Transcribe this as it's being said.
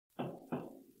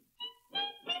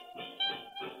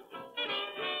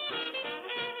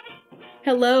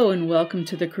Hello and welcome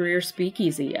to the Career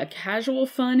Speakeasy, a casual,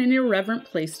 fun, and irreverent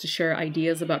place to share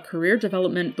ideas about career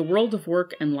development, the world of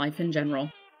work, and life in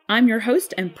general. I'm your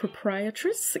host and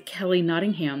proprietress, Kelly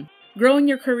Nottingham. Growing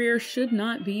your career should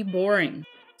not be boring.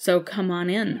 So come on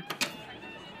in,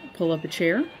 pull up a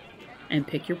chair, and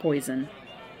pick your poison.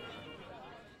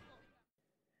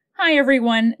 Hi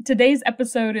everyone, today's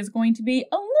episode is going to be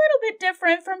a little bit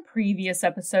different from previous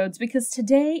episodes because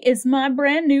today is my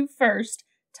brand new first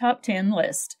Top 10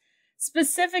 list.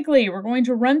 Specifically, we're going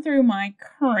to run through my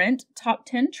current Top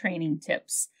 10 training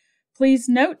tips. Please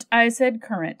note I said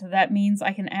current. That means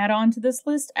I can add on to this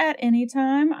list at any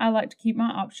time. I like to keep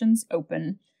my options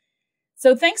open.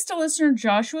 So thanks to listener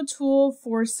Joshua Toole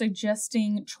for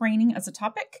suggesting training as a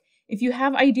topic. If you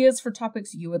have ideas for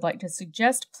topics you would like to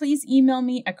suggest, please email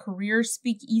me at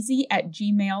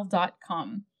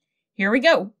careerspeakeasy@gmail.com. Here we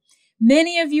go.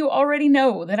 Many of you already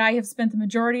know that I have spent the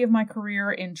majority of my career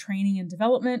in training and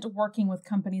development, working with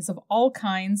companies of all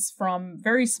kinds, from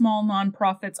very small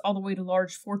nonprofits all the way to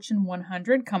large Fortune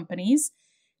 100 companies,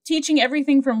 teaching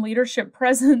everything from leadership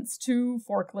presence to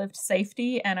forklift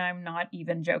safety, and I'm not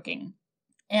even joking.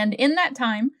 And in that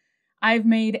time, I've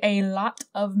made a lot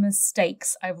of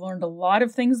mistakes. I've learned a lot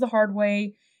of things the hard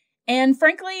way. And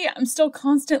frankly, I'm still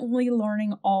constantly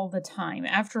learning all the time.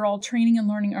 After all, training and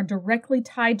learning are directly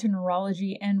tied to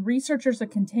neurology, and researchers are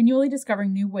continually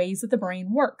discovering new ways that the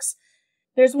brain works.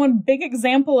 There's one big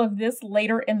example of this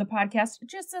later in the podcast,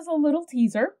 just as a little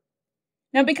teaser.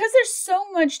 Now, because there's so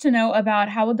much to know about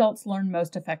how adults learn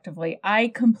most effectively, I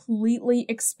completely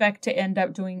expect to end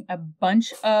up doing a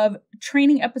bunch of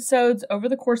training episodes over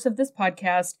the course of this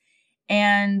podcast.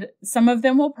 And some of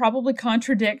them will probably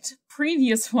contradict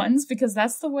previous ones because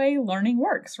that's the way learning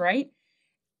works, right?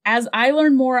 As I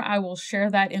learn more, I will share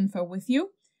that info with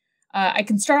you. I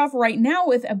can start off right now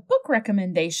with a book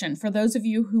recommendation for those of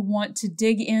you who want to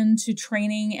dig into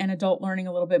training and adult learning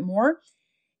a little bit more.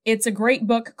 It's a great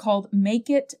book called Make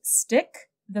It Stick: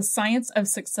 The Science of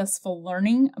Successful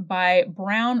Learning by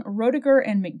Brown, Roediger,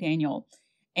 and McDaniel.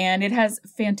 And it has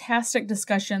fantastic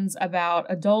discussions about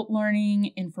adult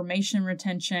learning, information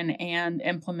retention, and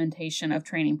implementation of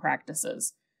training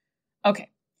practices. Okay,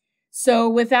 so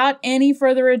without any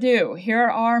further ado, here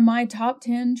are my top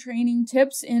 10 training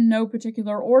tips in no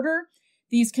particular order.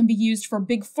 These can be used for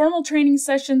big formal training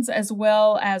sessions as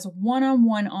well as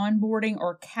one-on-one onboarding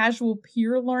or casual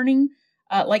peer learning,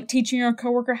 like teaching your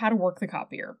coworker how to work the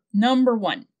copier. Number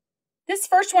 1. This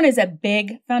first one is a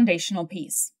big foundational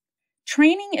piece.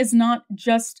 Training is not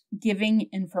just giving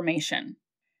information.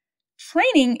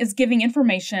 Training is giving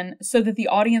information so that the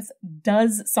audience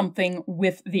does something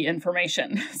with the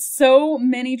information. So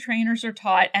many trainers are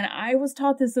taught, and I was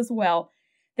taught this as well,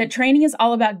 that training is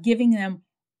all about giving them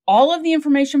all of the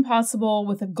information possible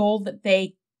with a goal that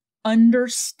they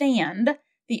understand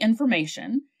the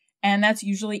information, and that's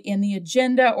usually in the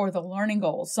agenda or the learning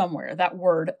goal somewhere, that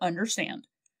word understand.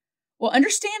 Well,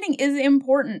 understanding is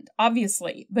important,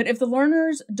 obviously, but if the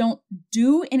learners don't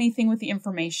do anything with the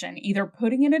information, either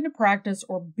putting it into practice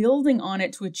or building on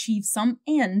it to achieve some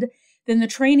end, then the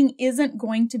training isn't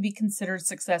going to be considered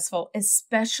successful,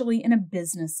 especially in a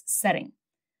business setting.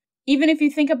 Even if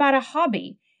you think about a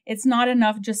hobby, it's not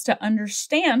enough just to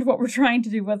understand what we're trying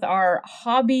to do with our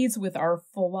hobbies, with our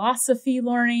philosophy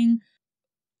learning.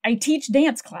 I teach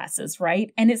dance classes,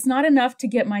 right? And it's not enough to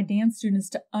get my dance students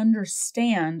to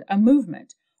understand a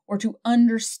movement or to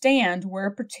understand where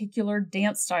a particular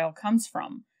dance style comes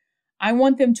from. I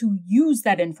want them to use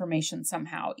that information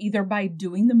somehow, either by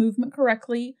doing the movement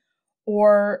correctly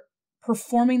or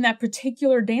performing that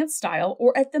particular dance style,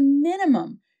 or at the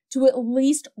minimum, to at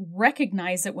least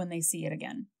recognize it when they see it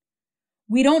again.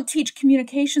 We don't teach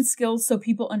communication skills so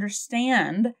people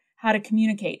understand how to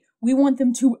communicate. We want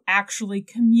them to actually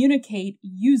communicate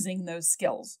using those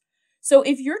skills. So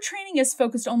if your training is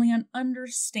focused only on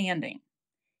understanding,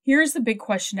 here's the big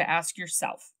question to ask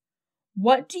yourself.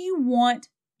 What do you want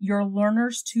your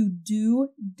learners to do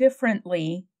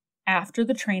differently after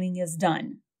the training is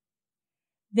done?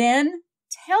 Then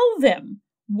tell them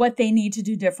what they need to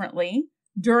do differently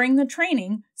during the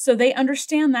training so they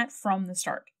understand that from the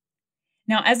start.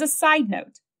 Now, as a side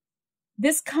note,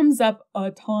 this comes up a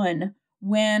ton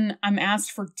when I'm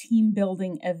asked for team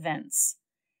building events.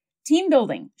 Team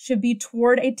building should be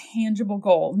toward a tangible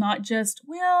goal, not just,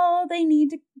 well, they need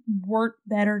to work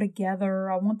better together.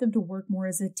 I want them to work more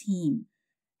as a team.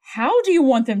 How do you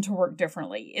want them to work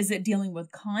differently? Is it dealing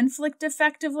with conflict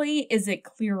effectively? Is it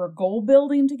clearer goal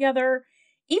building together?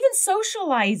 Even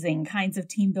socializing kinds of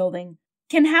team building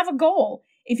can have a goal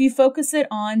if you focus it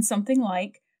on something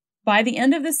like By the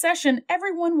end of this session,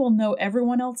 everyone will know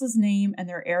everyone else's name and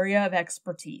their area of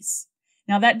expertise.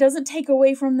 Now, that doesn't take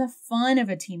away from the fun of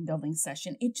a team building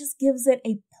session. It just gives it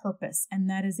a purpose, and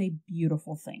that is a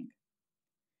beautiful thing.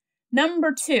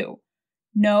 Number 2,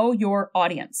 know your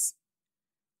audience.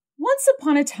 Once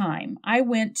upon a time, I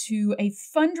went to a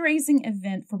fundraising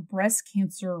event for breast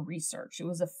cancer research. It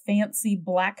was a fancy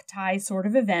black tie sort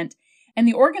of event, and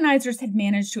the organizers had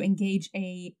managed to engage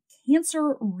a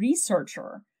cancer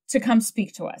researcher to come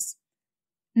speak to us.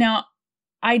 Now,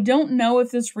 I don't know if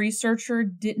this researcher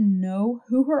didn't know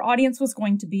who her audience was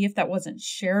going to be, if that wasn't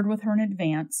shared with her in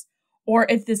advance, or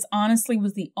if this honestly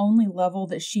was the only level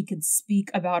that she could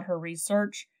speak about her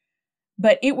research.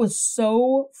 But it was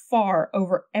so far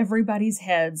over everybody's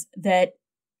heads that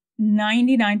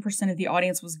 99% of the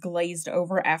audience was glazed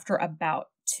over after about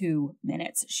 2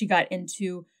 minutes. She got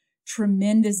into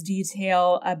tremendous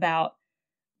detail about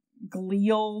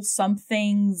glial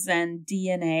somethings and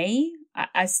DNA.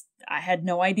 I had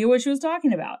no idea what she was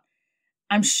talking about.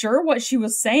 I'm sure what she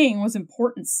was saying was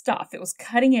important stuff. It was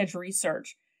cutting edge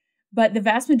research. But the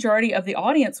vast majority of the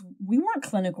audience, we weren't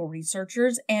clinical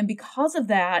researchers, and because of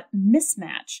that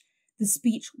mismatch, the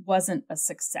speech wasn't a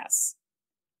success.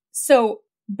 So,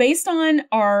 based on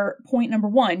our point number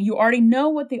 1, you already know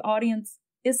what the audience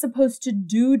is supposed to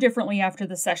do differently after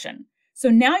the session. So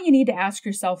now you need to ask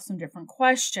yourself some different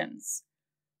questions.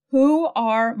 Who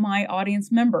are my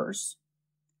audience members?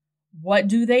 What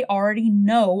do they already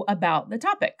know about the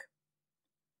topic?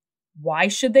 Why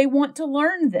should they want to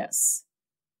learn this?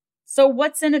 So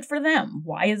what's in it for them?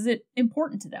 Why is it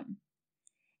important to them?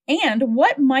 And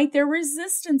what might their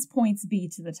resistance points be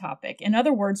to the topic? In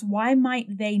other words, why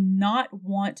might they not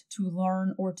want to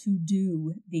learn or to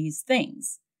do these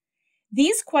things?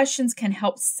 These questions can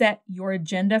help set your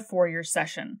agenda for your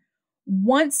session.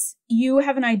 Once you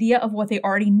have an idea of what they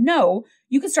already know,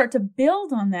 you can start to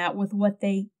build on that with what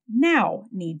they now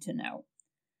need to know.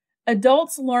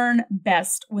 Adults learn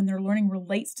best when their learning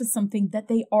relates to something that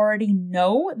they already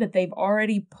know, that they've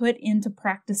already put into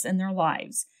practice in their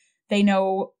lives. They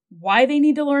know why they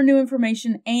need to learn new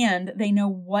information, and they know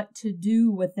what to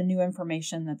do with the new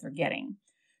information that they're getting.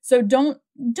 So don't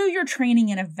do your training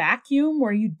in a vacuum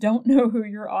where you don't know who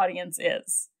your audience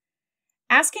is.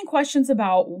 Asking questions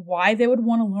about why they would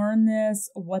want to learn this,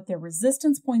 what their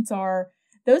resistance points are,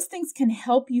 those things can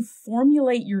help you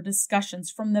formulate your discussions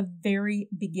from the very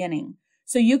beginning,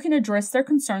 so you can address their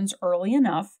concerns early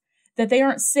enough that they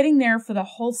aren't sitting there for the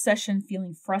whole session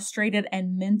feeling frustrated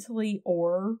and mentally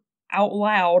or out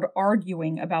loud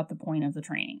arguing about the point of the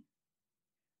training.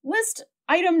 List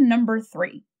item number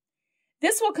 3.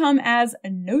 This will come as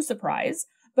no surprise,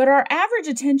 but our average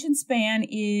attention span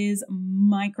is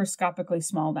microscopically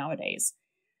small nowadays.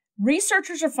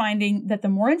 Researchers are finding that the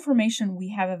more information we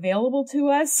have available to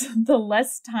us, the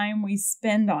less time we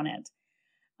spend on it.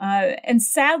 And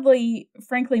sadly,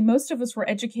 frankly, most of us were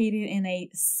educated in a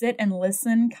sit and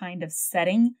listen kind of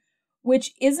setting,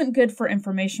 which isn't good for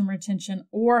information retention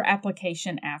or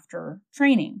application after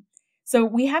training. So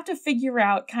we have to figure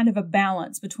out kind of a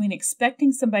balance between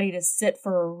expecting somebody to sit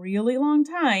for a really long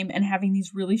time and having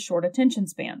these really short attention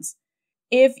spans.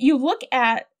 If you look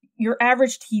at your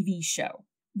average TV show,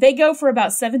 they go for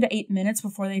about 7 to 8 minutes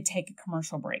before they take a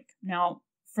commercial break. Now,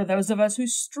 for those of us who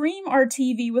stream our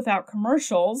TV without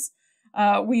commercials,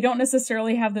 we don't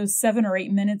necessarily have those 7 or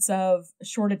 8 minutes of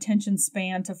short attention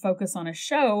span to focus on a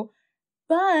show,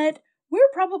 but we're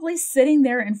probably sitting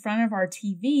there in front of our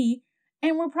TV,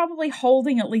 and we're probably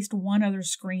holding at least one other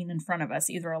screen in front of us,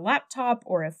 either a laptop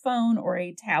or a phone or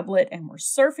a tablet, and we're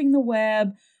surfing the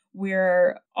web,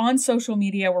 we're on social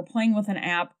media, we're playing with an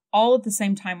app, all at the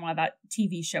same time while that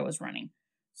TV show is running.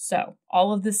 So,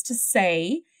 all of this to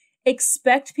say,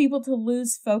 expect people to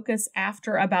lose focus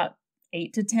after about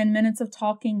 8 to 10 minutes of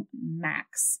talking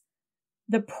max.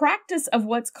 The practice of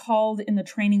what's called in the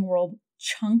training world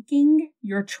chunking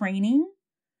your training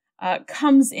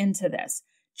comes into this.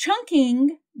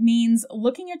 Chunking means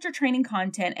looking at your training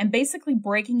content and basically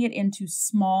breaking it into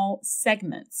small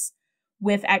segments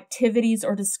with activities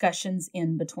or discussions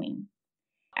in between.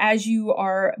 As you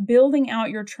are building out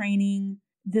your training,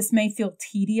 this may feel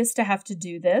tedious to have to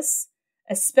do this,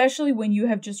 especially when you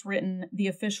have just written the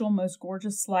official most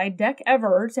gorgeous slide deck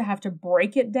ever to have to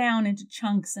break it down into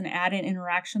chunks and add in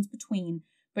interactions between,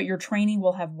 but your training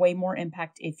will have way more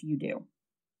impact if you do.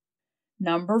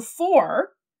 Number 4,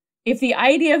 if the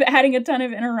idea of adding a ton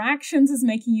of interactions is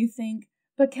making you think,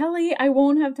 but Kelly, I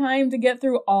won't have time to get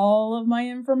through all of my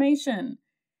information.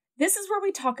 This is where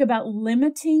we talk about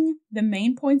limiting the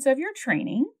main points of your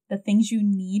training, the things you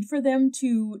need for them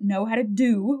to know how to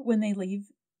do when they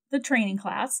leave the training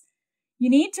class. You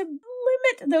need to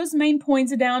limit those main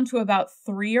points down to about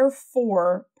 3 or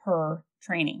 4 per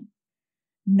training.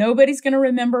 Nobody's going to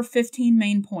remember 15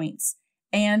 main points.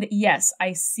 And yes,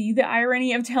 I see the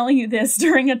irony of telling you this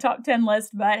during a top 10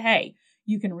 list, but hey,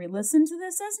 you can re-listen to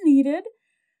this as needed.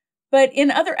 But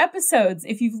in other episodes,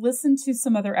 if you've listened to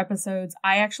some other episodes,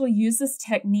 I actually use this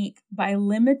technique by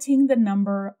limiting the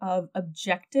number of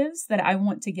objectives that I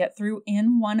want to get through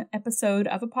in one episode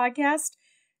of a podcast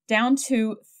down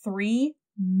to 3,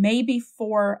 maybe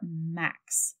 4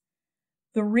 max.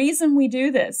 The reason we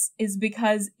do this is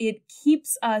because it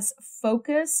keeps us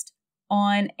focused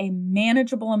on a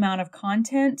manageable amount of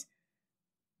content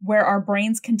where our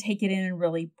brains can take it in and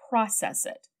really process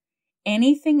it.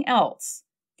 Anything else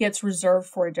gets reserved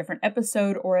for a different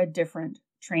episode or a different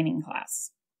training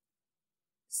class.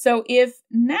 So if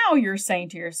now you're saying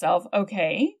to yourself,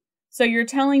 okay, so you're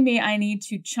telling me I need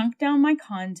to chunk down my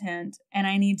content and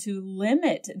I need to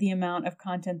limit the amount of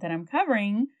content that I'm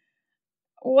covering,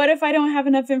 what if I don't have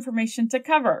enough information to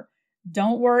cover?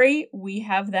 Don't worry, we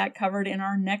have that covered in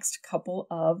our next couple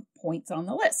of points on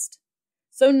the list.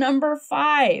 So number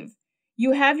 5,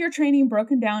 you have your training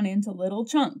broken down into little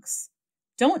chunks.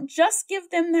 Don't just give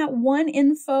them that one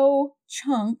info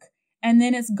chunk and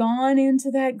then it's gone into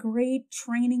that great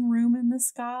training room in the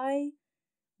sky.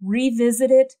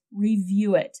 Revisit it,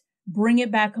 review it, bring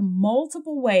it back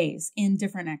multiple ways in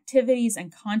different activities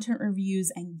and content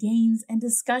reviews and games and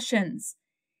discussions.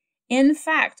 In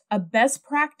fact, a best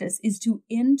practice is to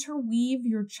interweave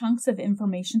your chunks of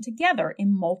information together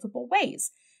in multiple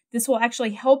ways. This will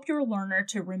actually help your learner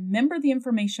to remember the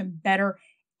information better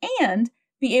and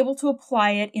be able to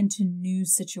apply it into new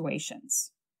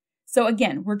situations. So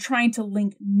again, we're trying to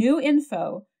link new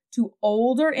info to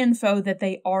older info that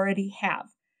they already have.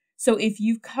 So if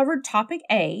you've covered topic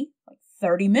A, like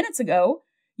 30 minutes ago,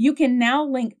 you can now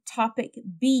link topic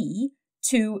B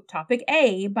to topic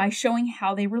A by showing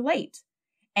how they relate.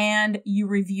 And you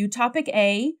review topic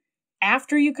A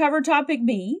after you cover topic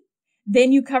B,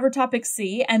 then you cover topic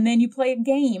C, and then you play a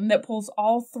game that pulls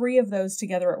all 3 of those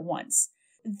together at once.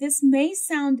 This may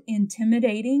sound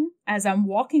intimidating as I'm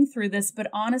walking through this, but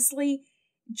honestly,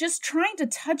 just trying to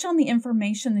touch on the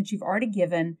information that you've already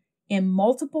given in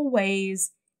multiple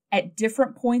ways at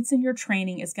different points in your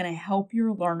training is going to help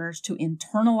your learners to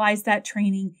internalize that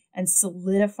training and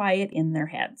solidify it in their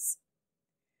heads.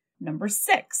 Number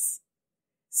 6,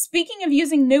 speaking of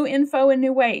using new info in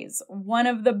new ways, one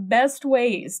of the best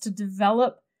ways to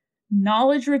develop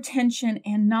knowledge retention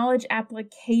and knowledge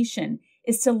application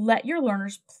is to let your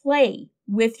learners play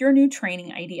with your new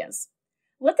training ideas.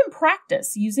 Let them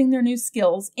practice using their new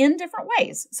skills in different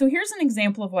ways. So here's an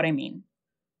example of what I mean.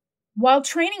 While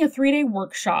training a 3-day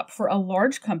workshop for a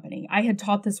large company, I had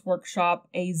taught this workshop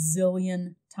a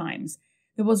zillion times.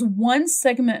 There was one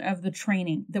segment of the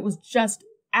training that was just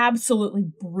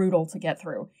absolutely brutal to get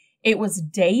through. It was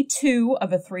day 2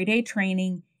 of a 3-day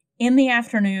training in the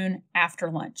afternoon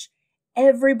after lunch.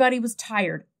 Everybody was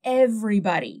tired.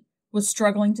 Everybody was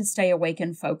struggling to stay awake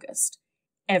and focused.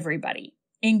 Everybody,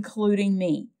 including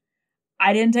me.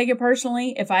 I didn't take it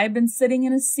personally. If I had been sitting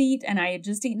in a seat and I had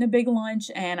just eaten a big lunch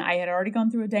and I had already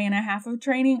gone through a day and a half of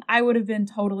training, I would have been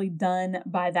totally done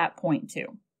by that point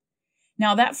too.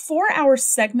 Now, that 4-hour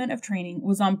segment of training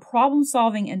was on problem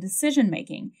solving and decision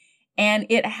making, and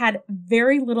it had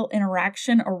very little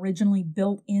interaction originally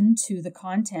built into the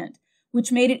content,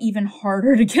 which made it even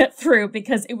harder to get through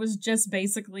because it was just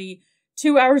basically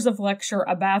 2 hours of lecture,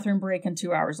 a bathroom break, and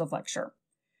 2 hours of lecture.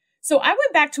 So I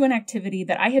went back to an activity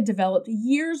that I had developed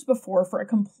years before for a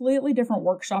completely different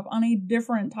workshop on a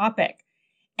different topic.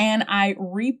 And I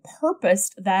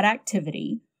repurposed that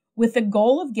activity with the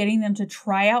goal of getting them to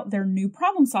try out their new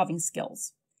problem-solving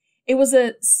skills. It was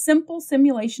a simple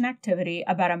simulation activity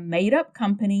about a made-up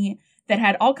company that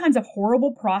had all kinds of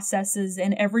horrible processes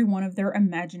in every one of their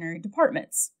imaginary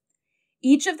departments.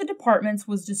 Each of the departments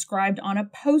was described on a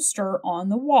poster on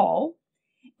the wall,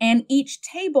 and each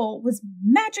table was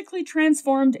magically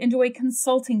transformed into a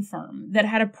consulting firm that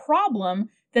had a problem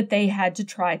that they had to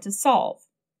try to solve.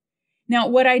 Now,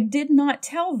 what I did not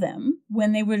tell them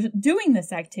when they were doing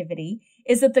this activity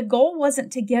is that the goal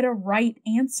wasn't to get a right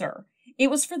answer. It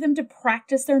was for them to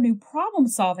practice their new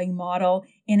problem-solving model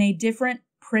in a different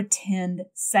pretend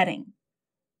setting.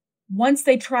 Once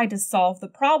they tried to solve the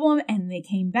problem and they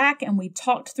came back and we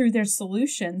talked through their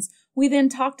solutions, we then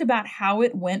talked about how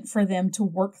it went for them to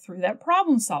work through that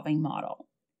problem-solving model.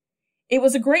 It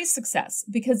was a great success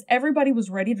because everybody was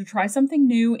ready to try something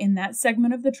new in that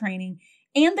segment of the training,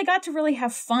 and they got to really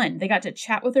have fun. They got to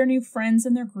chat with their new friends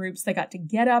in their groups. They got to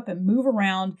get up and move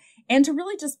around and to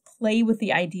really just play with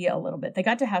the idea a little bit. They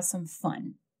got to have some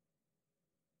fun.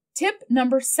 Tip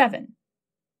number 7.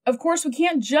 Of course, we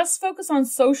can't just focus on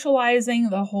socializing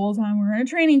the whole time we're in a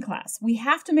training class. We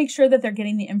have to make sure that they're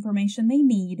getting the information they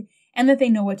need and that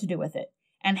they know what to do with it.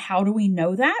 And how do we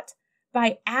know that?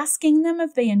 By asking them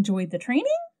if they enjoyed the training?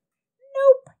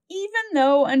 Nope. Even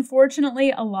though,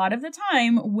 unfortunately, a lot of the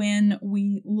time when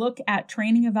we look at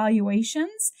training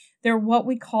evaluations, they're what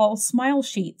we call smile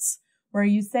sheets, where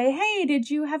you say, hey, did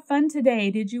you have fun today?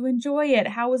 Did you enjoy it?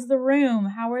 How was the room?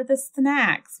 How are the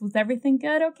snacks? Was everything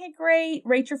good? Okay, great.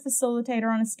 Rate your facilitator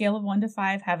on a scale of 1 to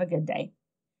 5. Have a good day.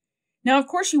 Now, of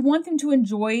course, you want them to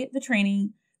enjoy the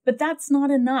training, but that's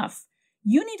not enough.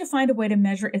 You need to find a way to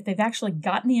measure if they've actually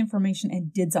gotten the information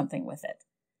and did something with it.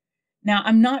 Now,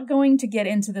 I'm not going to get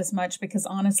into this much because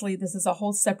honestly, this is a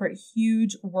whole separate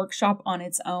huge workshop on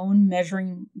its own.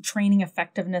 Measuring training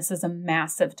effectiveness is a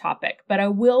massive topic, but I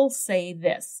will say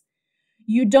this.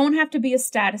 You don't have to be a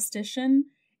statistician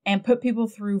and put people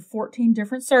through 14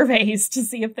 different surveys to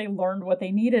see if they learned what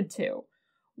they needed to.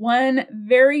 One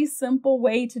very simple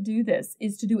way to do this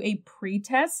is to do a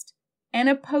pre-test and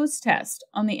a post-test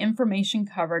on the information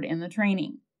covered in the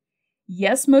training.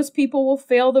 Yes, most people will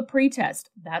fail the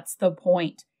pretest. That's the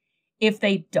point. If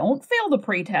they don't fail the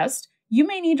pretest, you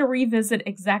may need to revisit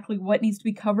exactly what needs to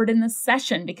be covered in the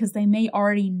session because they may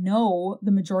already know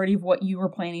the majority of what you were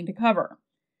planning to cover.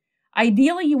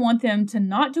 Ideally, you want them to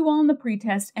not do well on the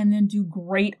pretest and then do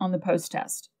great on the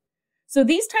post-test. So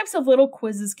these types of little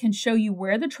quizzes can show you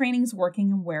where the training's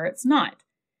working and where it's not.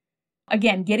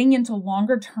 Again, getting into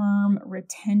longer-term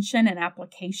retention and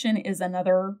application is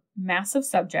another massive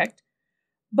subject.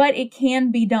 But it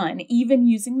can be done, even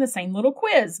using the same little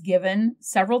quiz given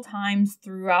several times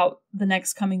throughout the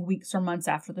next coming weeks or months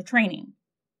after the training.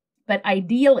 But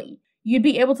ideally, you'd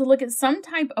be able to look at some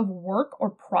type of work or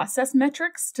process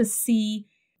metrics to see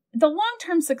the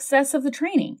long-term success of the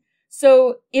training.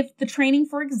 So if the training,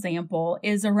 for example,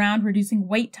 is around reducing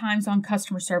wait times on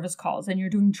customer service calls and you're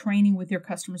doing training with your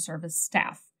customer service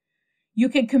staff, you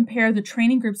could compare the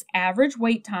training group's average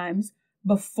wait times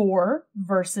before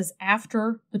versus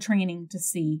after the training to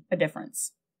see a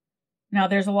difference. Now,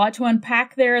 there's a lot to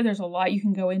unpack there. There's a lot you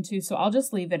can go into, so I'll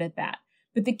just leave it at that.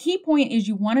 But the key point is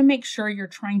you want to make sure you're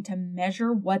trying to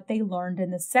measure what they learned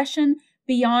in the session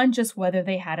beyond just whether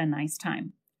they had a nice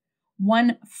time.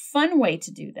 One fun way to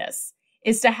do this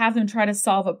is to have them try to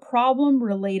solve a problem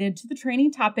related to the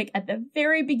training topic at the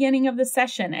very beginning of the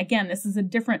session. Again, this is a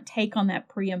different take on that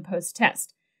pre and post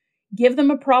test. Give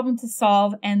them a problem to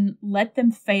solve and let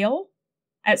them fail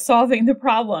at solving the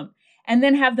problem, and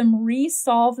then have them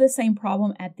re-solve the same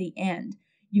problem at the end.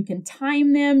 You can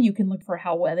time them. You can look for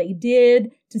how well they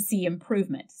did to see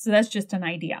improvement. So that's just an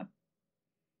idea.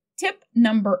 Tip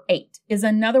number 8 is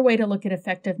another way to look at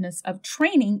effectiveness of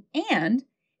training and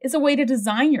is a way to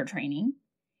design your training,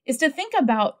 is to think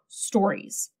about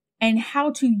stories and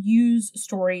how to use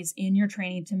stories in your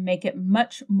training to make it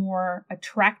much more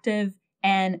attractive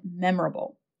and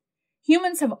memorable.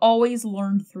 Humans have always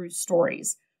learned through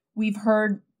stories. We've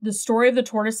heard the story of the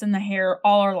tortoise and the hare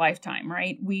all our lifetime,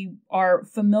 right? We are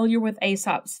familiar with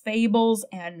Aesop's fables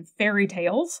and fairy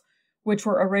tales, which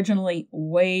were originally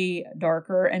way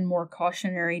darker and more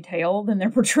cautionary tale than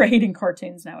they're portrayed in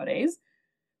cartoons nowadays.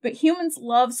 But humans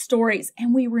love stories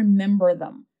and we remember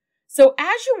them. So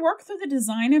as you work through the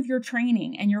design of your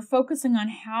training and you're focusing on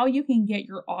how you can get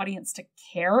your audience to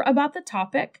care about the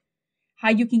topic, how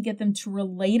you can get them to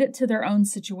relate it to their own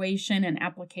situation and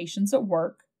applications at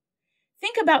work,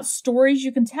 think about stories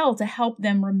you can tell to help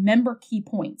them remember key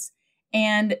points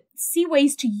and see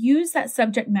ways to use that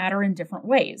subject matter in different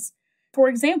ways. For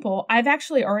example, I've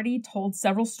actually already told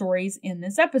several stories in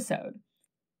this episode.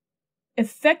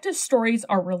 Effective stories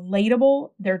are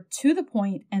relatable, they're to the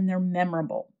point, and they're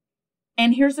memorable.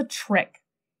 And here's a trick.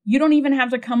 You don't even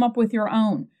have to come up with your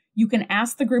own. You can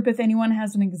ask the group if anyone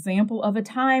has an example of a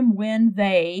time when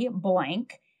they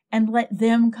blank and let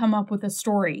them come up with a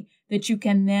story that you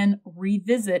can then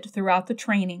revisit throughout the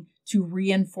training to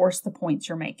reinforce the points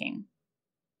you're making.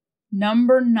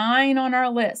 Number 9 on our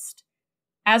list.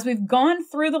 As we've gone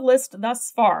through the list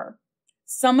thus far,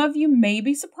 some of you may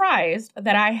be surprised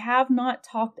that I have not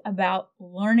talked about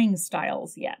learning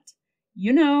styles yet.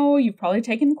 You know, you've probably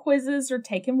taken quizzes or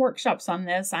taken workshops on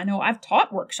this. I know I've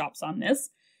taught workshops on this,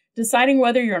 deciding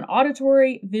whether you're an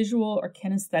auditory, visual, or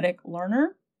kinesthetic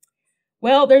learner.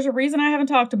 Well, there's a reason I haven't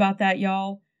talked about that,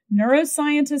 y'all.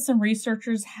 Neuroscientists and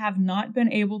researchers have not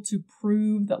been able to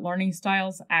prove that learning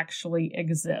styles actually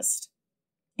exist.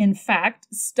 In fact,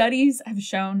 studies have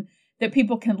shown that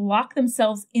people can lock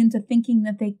themselves into thinking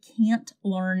that they can't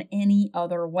learn any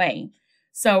other way.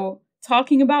 So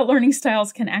talking about learning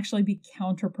styles can actually be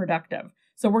counterproductive.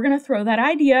 So we're going to throw that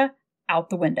idea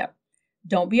out the window.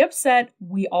 Don't be upset.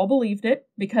 We all believed it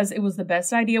because it was the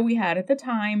best idea we had at the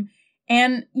time.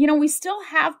 And, we still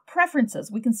have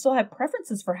preferences. We can still have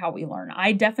preferences for how we learn.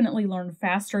 I definitely learn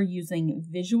faster using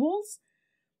visuals,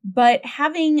 but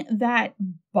having that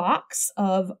box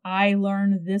of I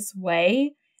learn this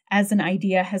way as an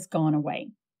idea has gone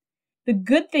away. The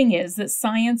good thing is that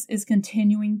science is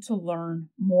continuing to learn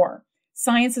more.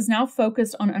 Science is now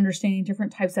focused on understanding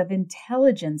different types of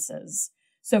intelligences.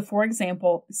 So, for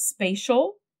example,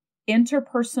 spatial,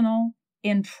 interpersonal,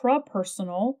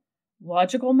 intrapersonal,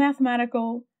 logical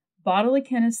mathematical, bodily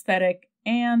kinesthetic,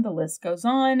 and the list goes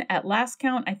on. At last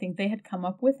count, I think they had come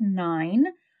up with 9.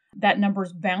 That number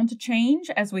is bound to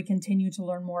change as we continue to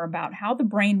learn more about how the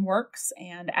brain works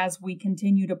and as we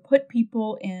continue to put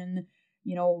people in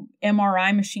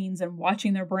MRI machines and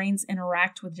watching their brains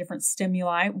interact with different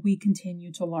stimuli, we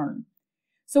continue to learn.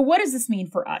 So what does this mean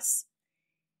for us?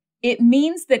 It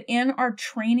means that in our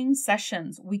training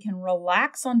sessions, we can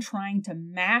relax on trying to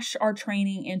mash our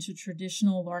training into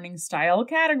traditional learning style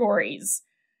categories.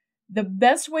 The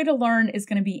best way to learn is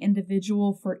going to be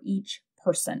individual for each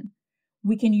person.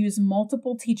 We can use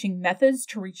multiple teaching methods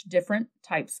to reach different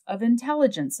types of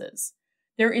intelligences.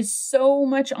 There is so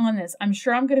much on this. I'm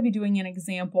sure I'm going to be doing an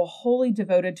example wholly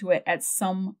devoted to it at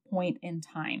some point in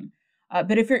time.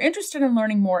 But if you're interested in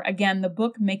learning more, again, the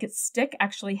book Make It Stick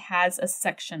actually has a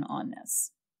section on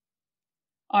this.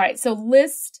 All right, so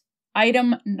list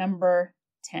item number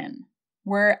 10.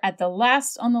 We're at the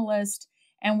last on the list,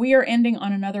 and we are ending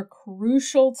on another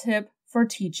crucial tip for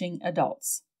teaching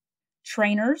adults.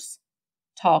 Trainers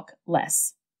talk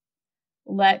less.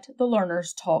 Let the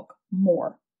learners talk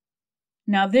more.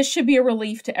 Now, this should be a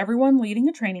relief to everyone leading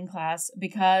a training class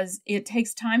because it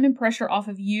takes time and pressure off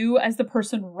of you as the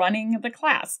person running the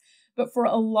class. But for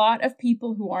a lot of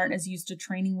people who aren't as used to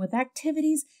training with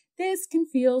activities, this can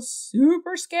feel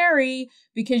super scary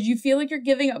because you feel like you're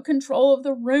giving up control of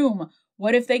the room.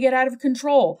 What if they get out of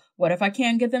control? What if I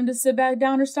can't get them to sit back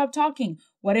down or stop talking?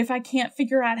 What if I can't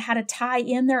figure out how to tie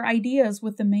in their ideas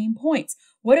with the main points?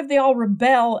 What if they all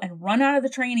rebel and run out of the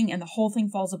training and the whole thing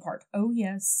falls apart? Oh,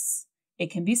 yes. It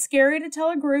can be scary to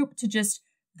tell a group to just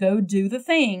go do the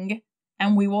thing,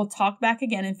 and we will talk back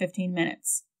again in 15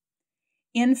 minutes.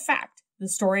 In fact, the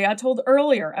story I told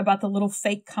earlier about the little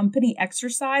fake company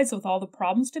exercise with all the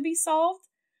problems to be solved,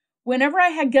 whenever I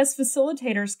had guest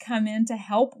facilitators come in to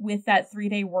help with that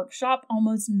 3-day workshop,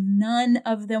 almost none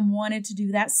of them wanted to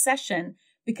do that session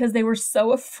because they were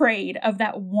so afraid of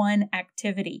that one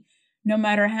activity. No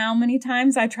matter how many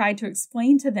times I tried to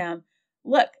explain to them,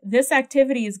 look, this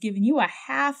activity is giving you a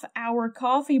half-hour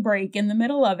coffee break in the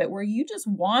middle of it where you just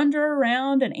wander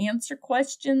around and answer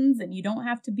questions and you don't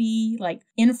have to be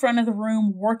in front of the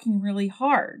room working really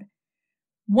hard.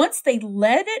 Once they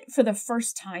led it for the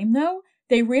first time, though,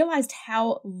 they realized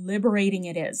how liberating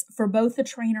it is for both the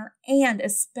trainer and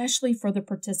especially for the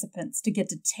participants to get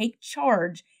to take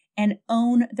charge and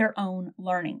own their own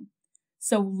learning.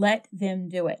 So let them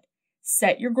do it.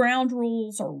 Set your ground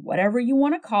rules or whatever you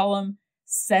want to call them.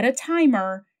 Set a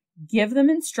timer, give them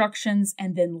instructions,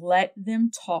 and then let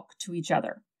them talk to each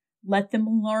other. Let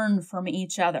them learn from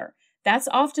each other. That's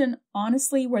often,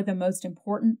 honestly, where the most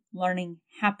important learning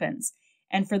happens.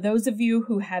 And for those of you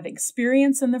who have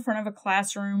experience in the front of a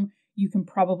classroom, you can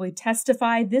probably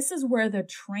testify. This is where the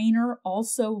trainer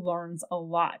also learns a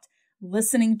lot.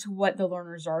 Listening to what the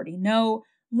learners already know,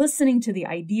 listening to the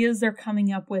ideas they're coming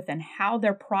up with and how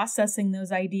they're processing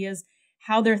those ideas,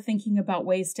 how they're thinking about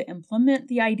ways to implement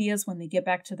the ideas when they get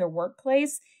back to their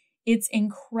workplace. It's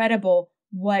incredible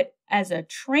what, as a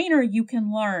trainer, you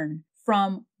can learn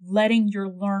from letting your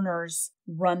learners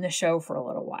run the show for a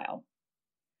little while.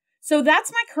 So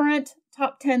that's my current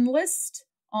top 10 list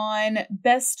on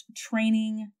best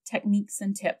training techniques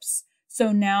and tips.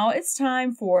 So now it's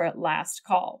time for last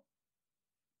call.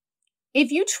 If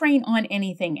you train on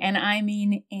anything, and I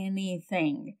mean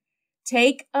anything,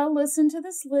 take a listen to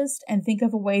this list and think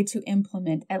of a way to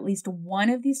implement at least one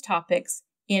of these topics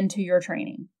into your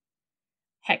training.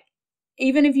 Heck,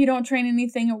 even if you don't train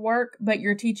anything at work, but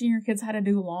you're teaching your kids how to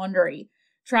do laundry,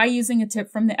 try using a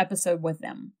tip from the episode with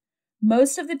them.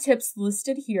 Most of the tips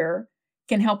listed here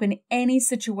can help in any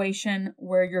situation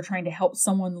where you're trying to help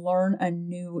someone learn a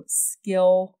new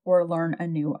skill or learn a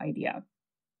new idea.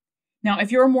 Now,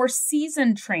 if you're a more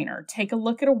seasoned trainer, take a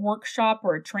look at a workshop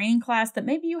or a training class that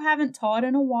maybe you haven't taught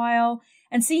in a while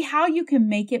and see how you can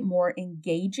make it more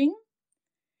engaging.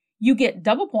 You get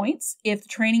double points if the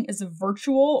training is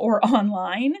virtual or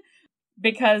online,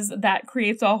 because that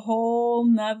creates a whole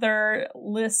nother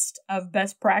list of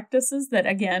best practices that,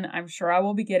 again, I'm sure I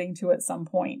will be getting to at some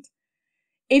point.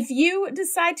 If you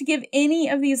decide to give any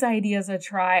of these ideas a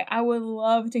try, I would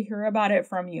love to hear about it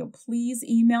from you. Please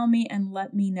email me and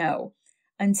let me know.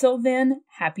 Until then,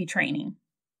 happy training.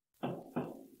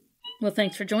 Well,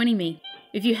 thanks for joining me.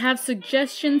 If you have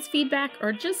suggestions, feedback,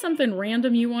 or just something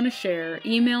random you want to share,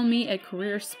 email me at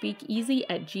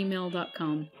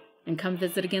careerspeakeasy@gmail.com. And come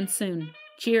visit again soon.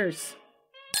 Cheers!